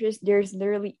on Pinterest, there's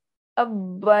literally a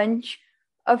bunch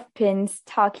of pins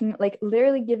talking, like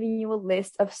literally giving you a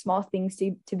list of small things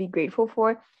to be grateful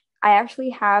for. I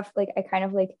actually have like, I kind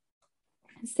of like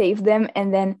save them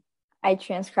and then I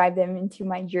transcribe them into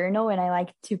my journal, and I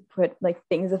like to put like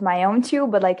things of my own too,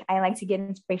 but like I like to get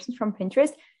inspirations from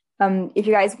Pinterest. If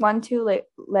you guys want to, like,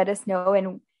 let us know,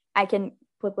 and I can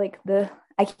put like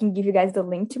I can give you guys the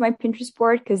link to my Pinterest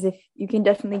board, because if you can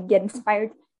definitely get inspired,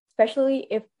 especially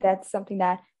if that's something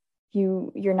that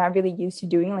you're not really used to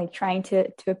doing, like trying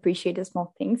to appreciate the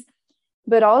small things.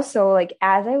 But also, like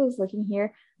as I was looking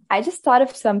here, I just thought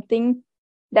of something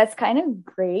that's kind of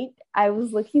great. I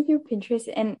was looking through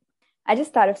Pinterest and I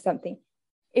just thought of something.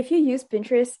 If you use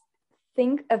Pinterest,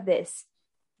 think of this.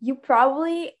 You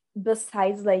probably,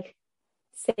 besides like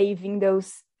saving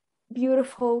those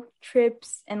beautiful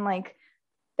trips and like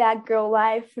that girl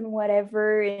life and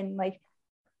whatever, and like,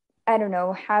 I don't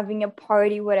know, having a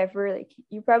party, whatever, like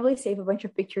you probably save a bunch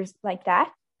of pictures like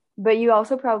that. But you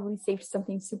also probably saved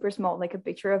something super small, like a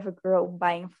picture of a girl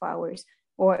buying flowers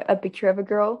or a picture of a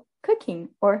girl cooking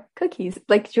or cookies.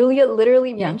 Like Julia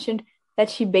literally Yeah. mentioned that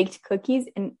she baked cookies,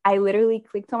 and I literally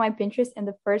clicked on my Pinterest and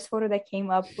the first photo that came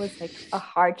up was like a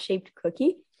heart-shaped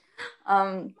cookie.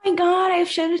 Oh my God, I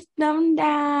should have done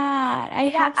that. I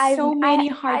yeah, have so many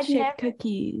I'd heart-shaped never,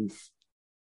 cookies.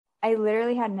 I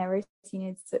literally had never seen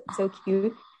it. So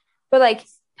cute. But like,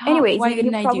 Stop. anyways, Why you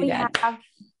didn't I do probably that? have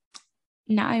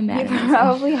Now I'm you mad at myself.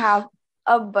 probably have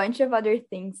a bunch of other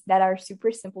things that are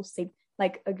super simple saved,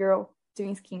 like a girl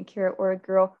doing skincare or a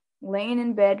girl laying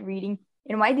in bed reading.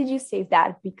 And why did you save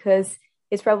that? Because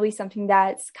it's probably something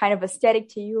that's kind of aesthetic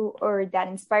to you or that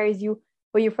inspires you,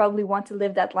 or you probably want to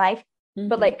live that life.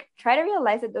 But Mhm. like, try to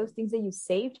realize that those things that you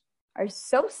saved are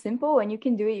so simple and you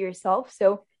can do it yourself.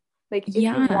 So, like, if you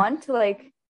Yeah. want to,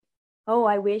 like, oh,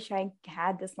 I wish I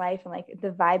had this life and like the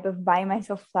vibe of buying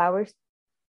myself flowers,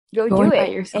 go Go do and buy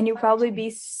it, yourself and you'll flowers. probably be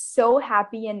so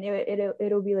happy, and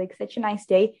it'll be like such a nice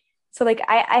day. So like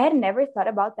I had never thought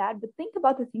about that, but think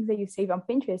about the things that you save on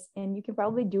Pinterest and you can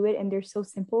probably do it, and they're so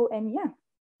simple. And yeah.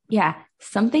 Yeah.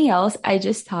 Something else I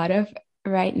just thought of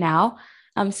right now.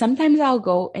 Sometimes I'll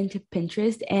go into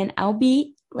Pinterest and I'll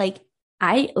be like,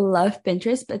 I love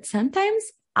Pinterest, but sometimes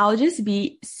I'll just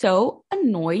be so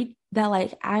annoyed that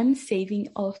like I'm saving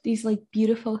all of these like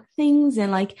beautiful things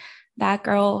and like that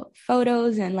girl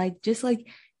photos and like just like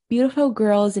beautiful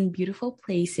girls in beautiful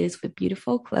places with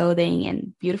beautiful clothing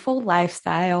and beautiful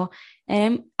lifestyle.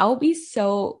 And I'll be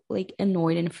so like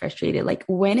annoyed and frustrated. Like,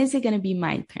 when is it gonna be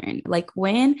my turn? Like,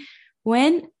 when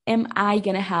am I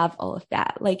gonna have all of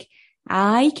that? Like,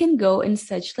 I can go in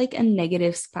such like a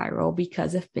negative spiral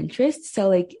because of Pinterest. So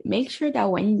like make sure that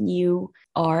when you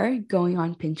are going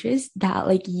on Pinterest, that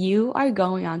like you are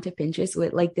going on to Pinterest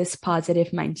with like this positive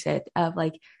mindset of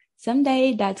like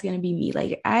someday that's gonna be me.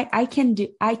 Like I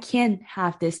can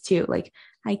have this too. Like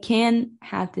I can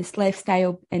have this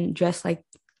lifestyle and dress like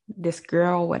this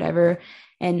girl, whatever,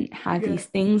 and have Yeah. these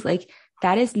things. Like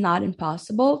that is not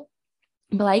impossible,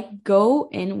 but like go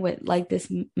in with like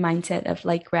this mindset of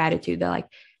like gratitude that like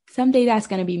someday that's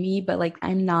gonna be me, but like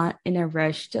I'm not in a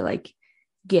rush to like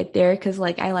get there because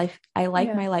like I like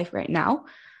Yeah. my life right now.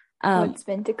 What's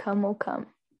meant to come will come.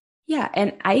 Yeah,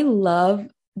 and I love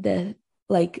the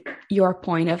like your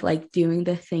point of like doing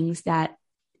the things that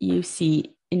you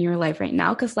see in your life right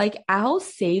now, because like I'll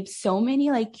save so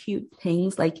many like cute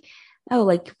things, like oh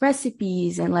like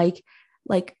recipes, and like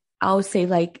I'll save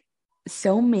like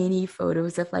so many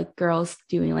photos of like girls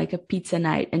doing like a pizza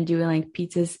night and doing like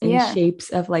pizzas in Yeah. shapes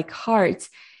of like hearts.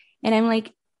 And I'm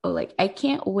like, oh, like I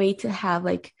can't wait to have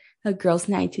like a girls'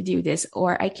 night to do this,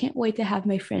 or I can't wait to have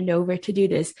my friend over to do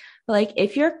this. But like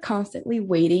if you're constantly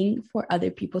waiting for other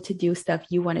people to do stuff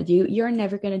you want to do, you're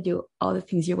never going to do all the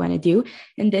things you want to do.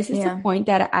 And this is the Yeah. point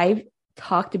that I've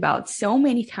talked about so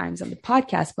many times on the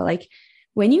podcast. But like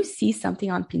when you see something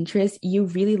on Pinterest you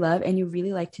really love and you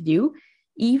really like to do,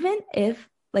 even if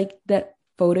like the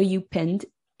photo you pinned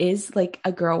is like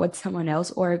a girl with someone else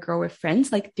or a girl with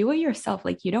friends, like do it yourself.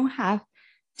 Like you don't have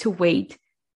to wait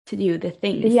to do the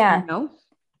things, Yeah.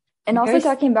 And also There's,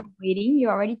 talking about waiting, you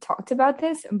already talked about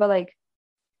this, but like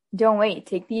don't wait,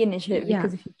 take the initiative yeah,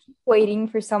 because if you keep waiting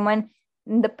for someone,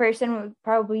 the person will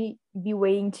probably be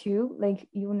waiting too. Like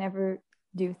you'll never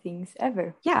do things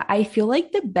ever. yeah. I feel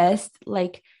like the best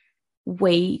like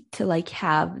way to like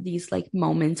have these like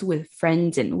moments with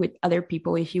friends and with other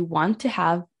people, if you want to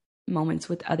have moments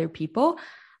with other people,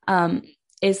 um,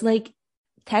 is like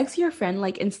text your friend,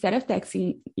 like instead of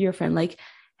texting your friend, like,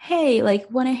 hey, like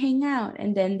want to hang out?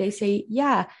 And then they say,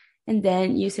 yeah. And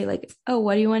then you say like, oh,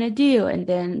 what do you want to do? And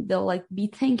then they'll like be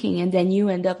thinking, and then you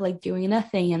end up like doing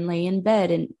nothing and lay in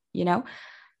bed and,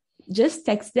 just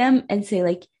text them and say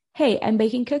like, hey, I'm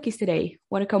baking cookies today.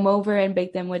 Want to come over and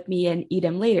bake them with me and eat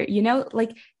them later?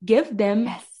 Like give them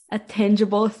Yes, a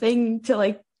tangible thing to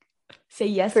like say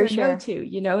yes for or no sure. to,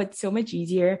 it's so much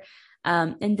easier.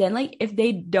 And then like if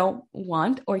they don't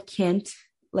want or can't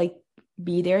like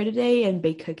be there today and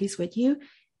bake cookies with you,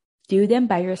 do them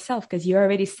by yourself because you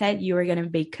already said you were going to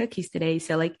bake cookies today.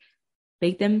 So like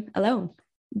bake them alone.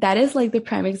 That is like the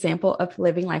prime example of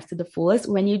living life to the fullest.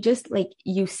 When you just like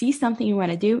you see something you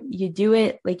want to do, you do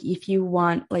it. Like if you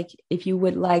want, like if you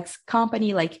would like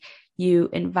company, like you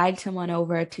invite someone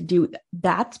over to do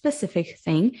that specific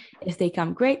thing. If they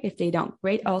come, great. If they don't,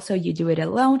 great. Also, you do it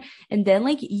alone. And then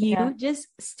like Yeah. you just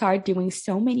start doing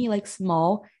so many like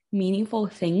small meaningful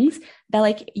things that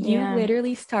like you Yeah.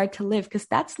 literally start to live, because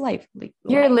that's life. Like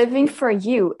You're life living is, for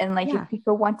you. And like yeah, if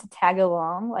people want to tag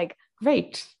along, like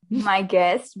great. my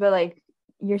guest, but like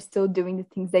you're still doing the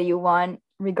things that you want,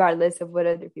 regardless of what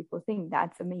other people think.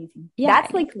 That's amazing. Yeah,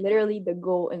 That's like literally the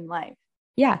goal in life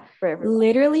yeah, for everyone.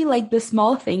 literally, like the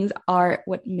small things are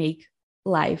what make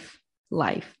life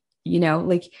life.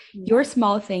 Like your Yeah.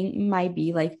 small thing might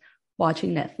be like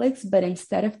watching Netflix, but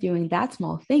instead of doing that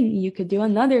small thing, you could do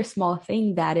another small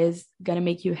thing that is gonna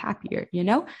make you happier.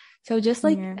 So just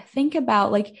like Yeah. think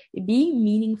about like being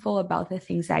meaningful about the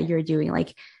things that you're doing.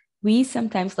 Like we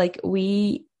sometimes like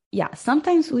we yeah,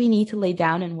 sometimes we need to lay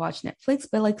down and watch Netflix,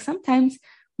 but like sometimes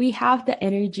we have the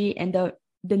energy and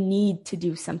the need to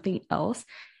do something else.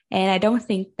 And I don't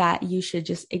think that you should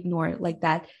just ignore like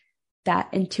that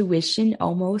intuition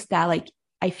almost, that like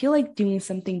I feel like doing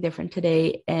something different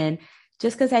today. And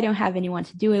just because I don't have anyone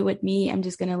to do it with me, I'm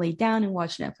just gonna lay down and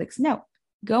watch Netflix. No,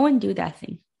 go and do that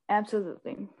thing.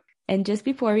 Absolutely. And just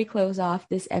before we close off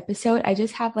this episode, I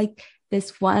just have like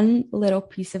this one little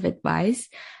piece of advice.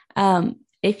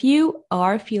 If you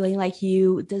are feeling like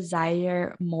you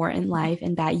desire more in life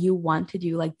and that you want to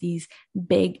do like these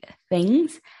big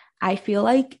things, I feel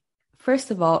like, first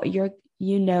of all,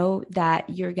 you know that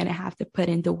you're going to have to put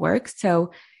in the work.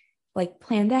 So like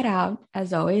plan that out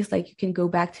as always. Like you can go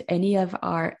back to any of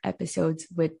our episodes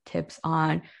with tips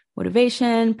on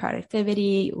motivation,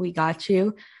 productivity. We got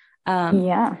you. Um,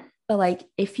 Yeah. but like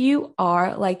if you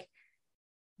are like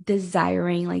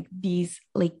desiring like these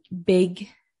like big,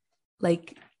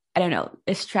 like I don't know,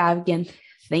 extravagant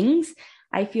things,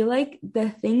 I feel like the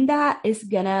thing that is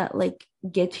gonna like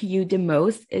get to you the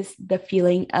most is the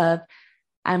feeling of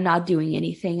I'm not doing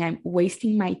anything, I'm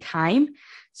wasting my time.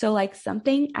 So like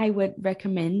something I would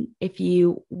recommend if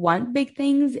you want big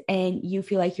things and you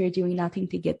feel like you're doing nothing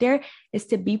to get there is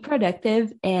to be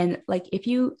productive. And like if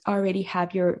you already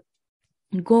have your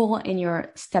goal and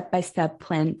your step-by-step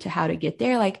plan to how to get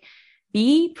there, like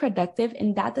be productive.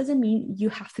 And that doesn't mean you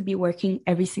have to be working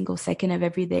every single second of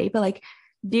every day, but like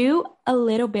do a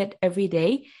little bit every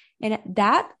day. And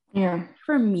that, Yeah.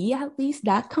 for me at least,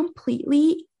 that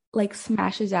completely like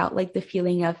smashes out like the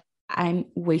feeling of I'm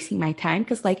wasting my time.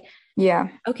 Because like, Yeah.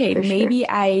 okay, For sure. maybe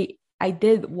I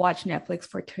did watch Netflix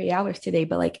for 3 hours today,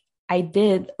 but like I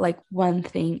did like one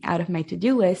thing out of my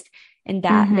to-do list, and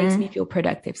that makes me Mm-hmm. feel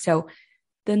productive. So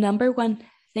the number one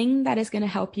thing that is going to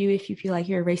help you if you feel like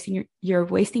you're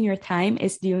wasting your time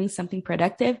is doing something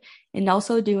productive, and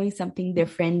also doing something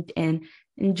different and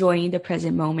enjoying the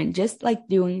present moment. Just like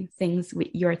doing things with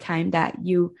your time that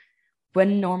you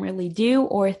wouldn't normally do,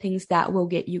 or things that will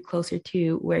get you closer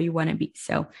to where you want to be.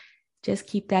 So just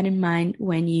keep that in mind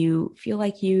when you feel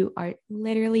like you are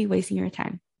literally wasting your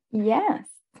time. Yes.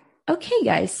 Okay,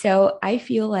 guys. So I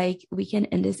feel like we can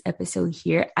end this episode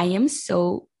here. I am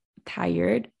so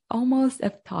tired almost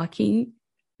of talking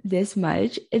this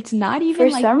much. It's not For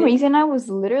even like some this. reason, I was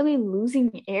literally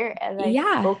losing air as I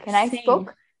Yeah, spoke, and I same.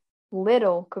 spoke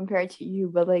little compared to you,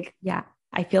 but like, Yeah,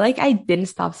 I feel like I didn't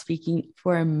stop speaking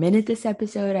for a minute this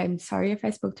episode. I'm sorry if I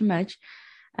spoke too much.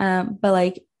 But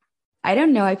like, I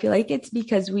don't know. I feel like it's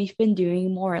because we've been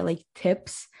doing more like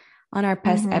tips on our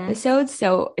past mm-hmm. episodes.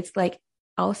 So it's like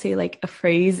I'll say like a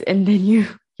phrase and then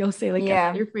you'll say like Yeah.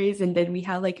 another phrase and then we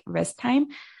have like rest time.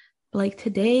 But like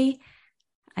today,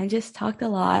 I just talked a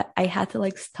lot. I had to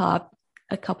like stop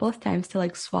a couple of times to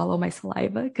like swallow my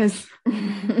saliva because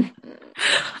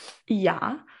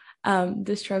yeah,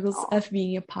 the struggles Oh, of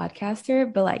being a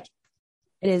podcaster, but like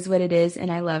it is what it is,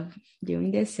 and I love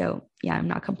doing this. So yeah, I'm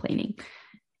not complaining.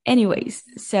 Anyways,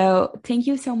 so thank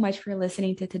you so much for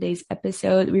listening to today's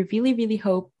episode. We really, really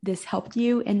hope this helped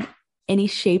you in any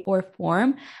shape or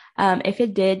form. If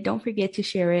it did, don't forget to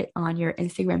share it on your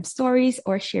Instagram stories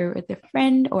or share it with a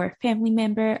friend or a family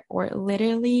member or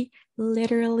literally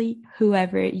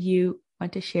whoever you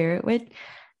want to share it with.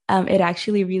 It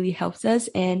actually really helps us.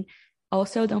 And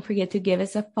also, don't forget to give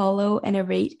us a follow and a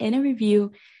rate and a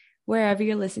review wherever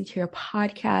you listen to your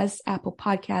podcast, Apple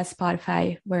Podcasts,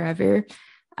 Spotify, wherever.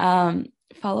 Um,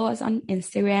 Follow us on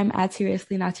Instagram at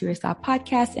seriously not serious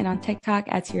podcast and on TikTok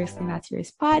at seriously not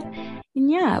serious pod.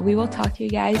 And yeah, we will talk to you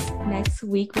guys next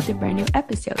week with a brand new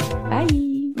episode. Bye.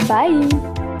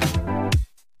 bye.